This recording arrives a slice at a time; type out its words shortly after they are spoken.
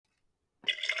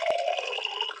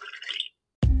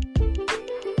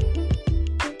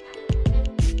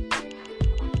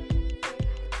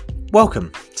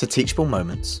Welcome to Teachable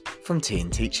Moments from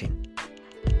TEAchable.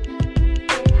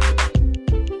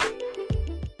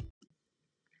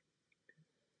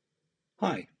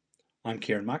 Hi, I'm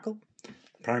Kieran Mackle,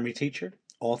 primary teacher,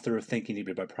 author of Thinking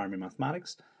Deeply About Primary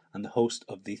Mathematics, and the host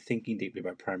of the Thinking Deeply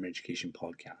About Primary Education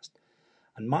podcast.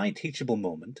 And my teachable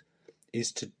moment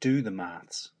is to do the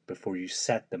maths before you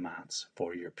set the maths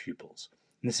for your pupils.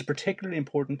 And this is particularly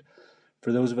important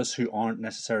for those of us who aren't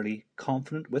necessarily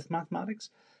confident with mathematics,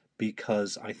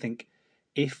 because I think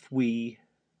if we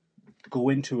go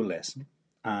into a lesson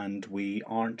and we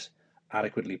aren't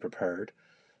adequately prepared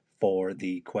for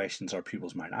the questions our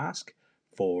pupils might ask,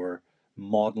 for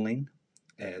modelling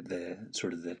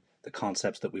the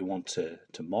concepts that we want to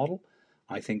model,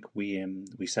 I think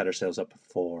we set ourselves up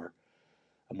for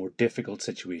a more difficult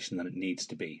situation than it needs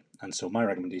to be. And so my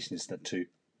recommendation is that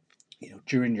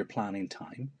during your planning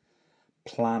time,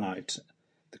 plan out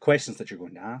the questions that you're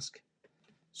going to ask,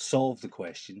 solve the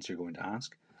questions you're going to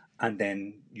ask, and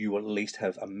then you will at least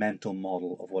have a mental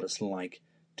model of what it's like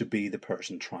to be the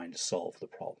person trying to solve the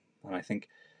problem. And I think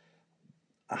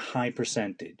a high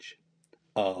percentage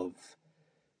of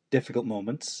difficult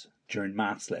moments during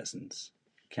maths lessons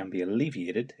can be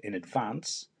alleviated in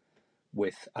advance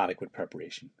with adequate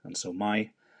preparation. And so my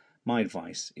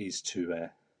advice is to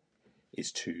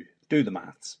do the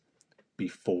maths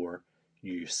before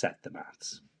you set the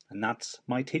maths. And that's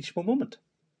my teachable moment.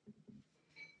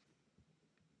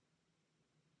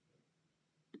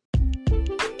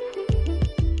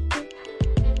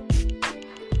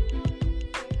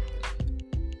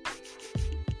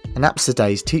 And that's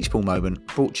today's Teachable Moment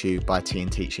brought to you by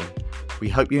TEAchable. We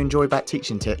hope you enjoyed that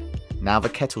teaching tip. Now the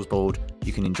kettle's boiled,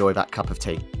 you can enjoy that cup of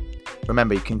tea.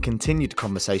 Remember, you can continue the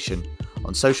conversation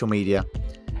on social media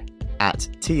at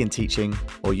TEAchable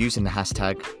or using the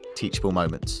hashtag Teachable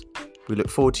Moments. We look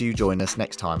forward to you joining us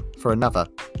next time for another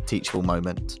Teachable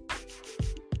Moment.